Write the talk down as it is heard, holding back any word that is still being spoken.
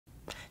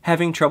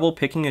Having trouble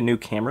picking a new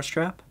camera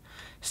strap?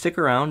 Stick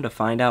around to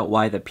find out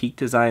why the Peak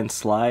Design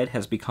Slide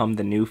has become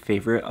the new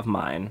favorite of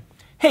mine.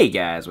 Hey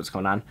guys, what's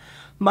going on?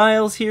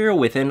 Myles here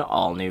with an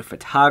all-new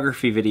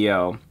photography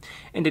video.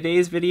 In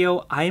today's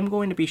video, I am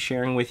going to be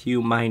sharing with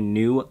you my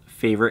new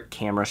favorite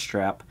camera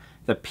strap,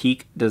 the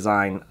Peak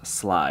Design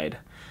Slide.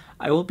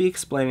 I will be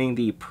explaining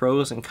the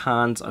pros and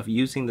cons of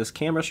using this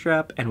camera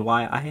strap and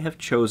why I have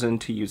chosen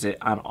to use it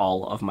on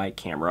all of my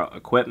camera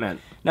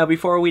equipment. Now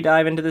before we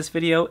dive into this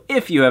video,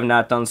 if you have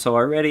not done so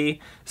already,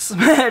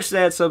 smash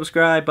that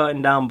subscribe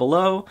button down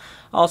below.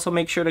 Also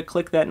make sure to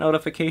click that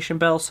notification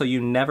bell so you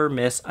never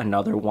miss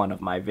another one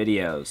of my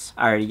videos.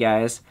 Alrighty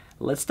guys,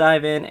 let's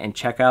dive in and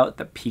check out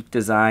the Peak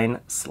Design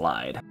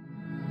Slide.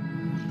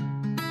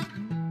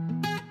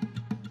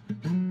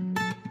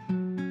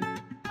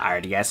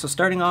 Alrighty guys, so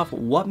starting off,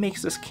 what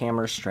makes this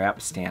camera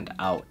strap stand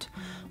out?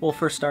 Well,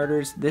 for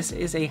starters, this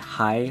is a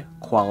high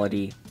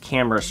quality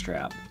camera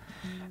strap.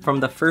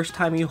 From the first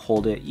time you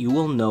hold it, you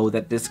will know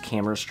that this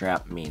camera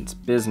strap means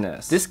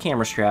business. This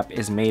camera strap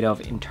is made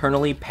of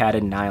internally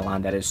padded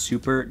nylon that is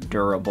super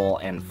durable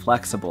and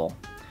flexible.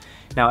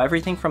 Now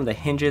everything from the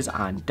hinges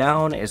on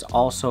down is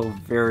also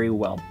very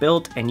well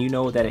built, and you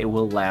know that it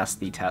will last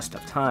the test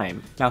of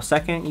time. Now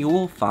second, you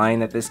will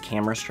find that this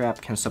camera strap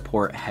can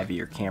support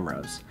heavier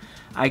cameras.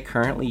 I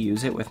currently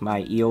use it with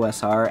my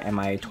EOS R and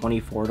my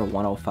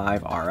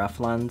 24-105 RF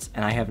lens,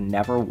 and I have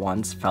never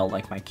once felt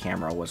like my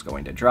camera was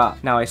going to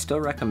drop. Now I still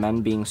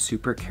recommend being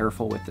super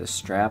careful with this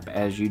strap,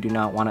 as you do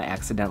not want to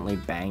accidentally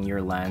bang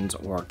your lens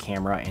or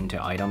camera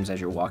into items as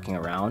you're walking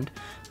around,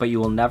 but you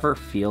will never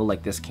feel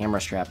like this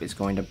camera strap is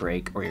going to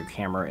break or your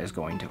camera is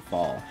going to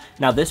fall.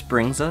 Now this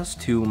brings us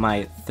to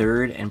my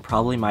third and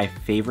probably my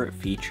favorite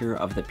feature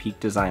of the Peak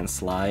Design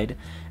Slide,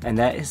 and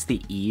that is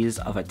the ease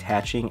of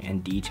attaching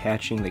and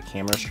detaching the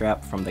camera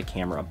strap from the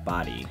camera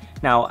body.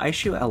 Now I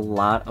shoot a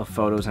lot of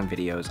photos and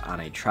videos on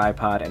a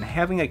tripod, and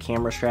having a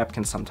camera strap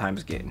can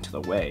sometimes get into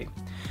the way.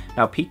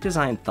 Now Peak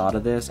Design thought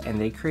of this,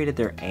 and they created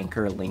their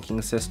anchor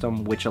linking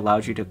system, which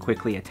allows you to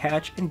quickly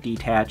attach and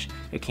detach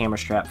a camera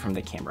strap from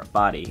the camera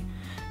body.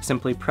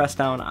 Simply press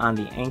down on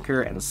the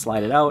anchor and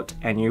slide it out,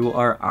 and you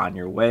are on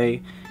your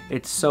way.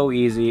 It's so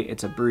easy,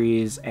 it's a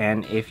breeze,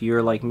 and if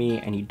you're like me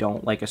and you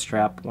don't like a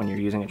strap when you're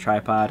using a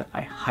tripod,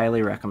 I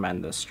highly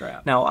recommend this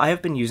strap. Now, I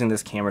have been using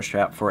this camera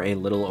strap for a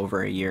little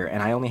over a year,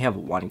 and I only have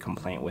one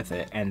complaint with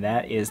it, and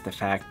that is the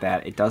fact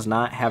that it does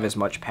not have as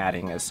much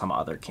padding as some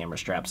other camera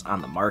straps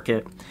on the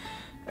market.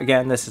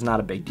 Again, this is not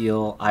a big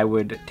deal. I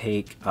would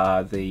take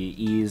the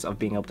ease of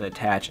being able to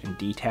attach and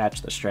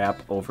detach the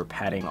strap over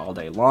padding all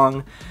day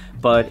long.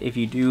 But if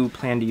you do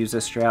plan to use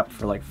this strap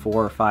for like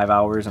 4 or 5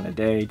 hours in a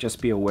day,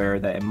 just be aware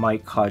that it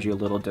might cause you a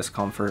little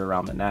discomfort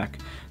around the neck.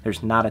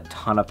 There's not a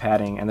ton of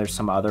padding, and there's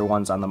some other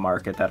ones on the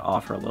market that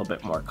offer a little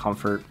bit more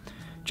comfort.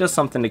 Just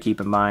something to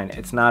keep in mind.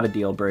 It's not a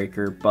deal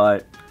breaker,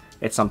 but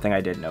it's something I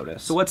did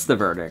notice. So what's the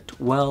verdict?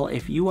 Well,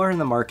 if you are in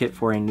the market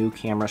for a new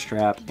camera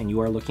strap and you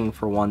are looking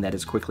for one that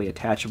is quickly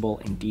attachable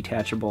and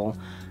detachable,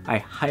 I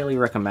highly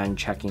recommend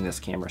checking this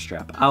camera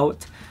strap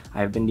out.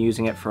 I've been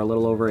using it for a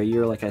little over a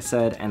year, like I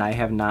said, and I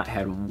have not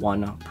had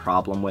one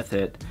problem with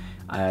it.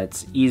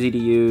 It's easy to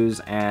use,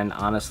 and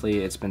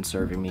honestly, it's been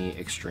serving me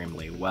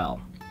extremely well.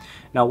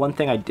 Now, one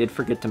thing I did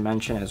forget to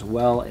mention as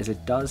well is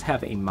it does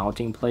have a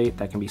mounting plate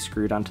that can be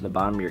screwed onto the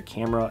bottom of your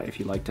camera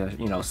if you like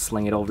to,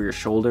 sling it over your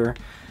shoulder.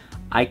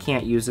 I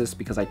can't use this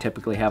because I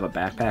typically have a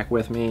backpack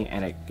with me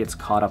and it gets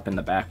caught up in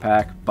the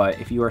backpack, but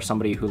if you are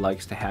somebody who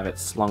likes to have it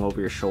slung over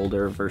your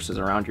shoulder versus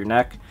around your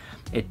neck,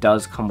 it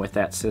does come with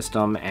that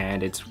system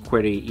and it's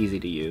pretty easy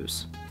to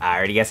use.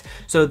 Alrighty guys,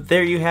 so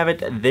there you have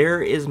it.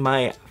 There is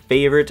my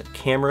favorite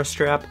camera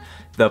strap,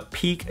 the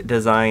Peak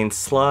Design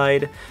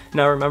Slide.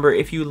 Now remember,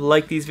 if you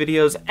like these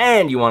videos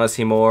and you want to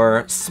see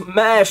more,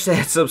 smash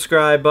that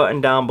subscribe button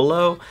down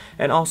below,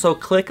 and also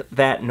click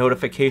that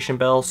notification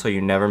bell so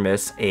you never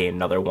miss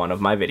another one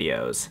of my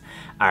videos.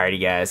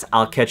 Alrighty guys,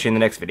 I'll catch you in the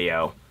next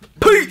video.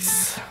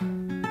 Peace!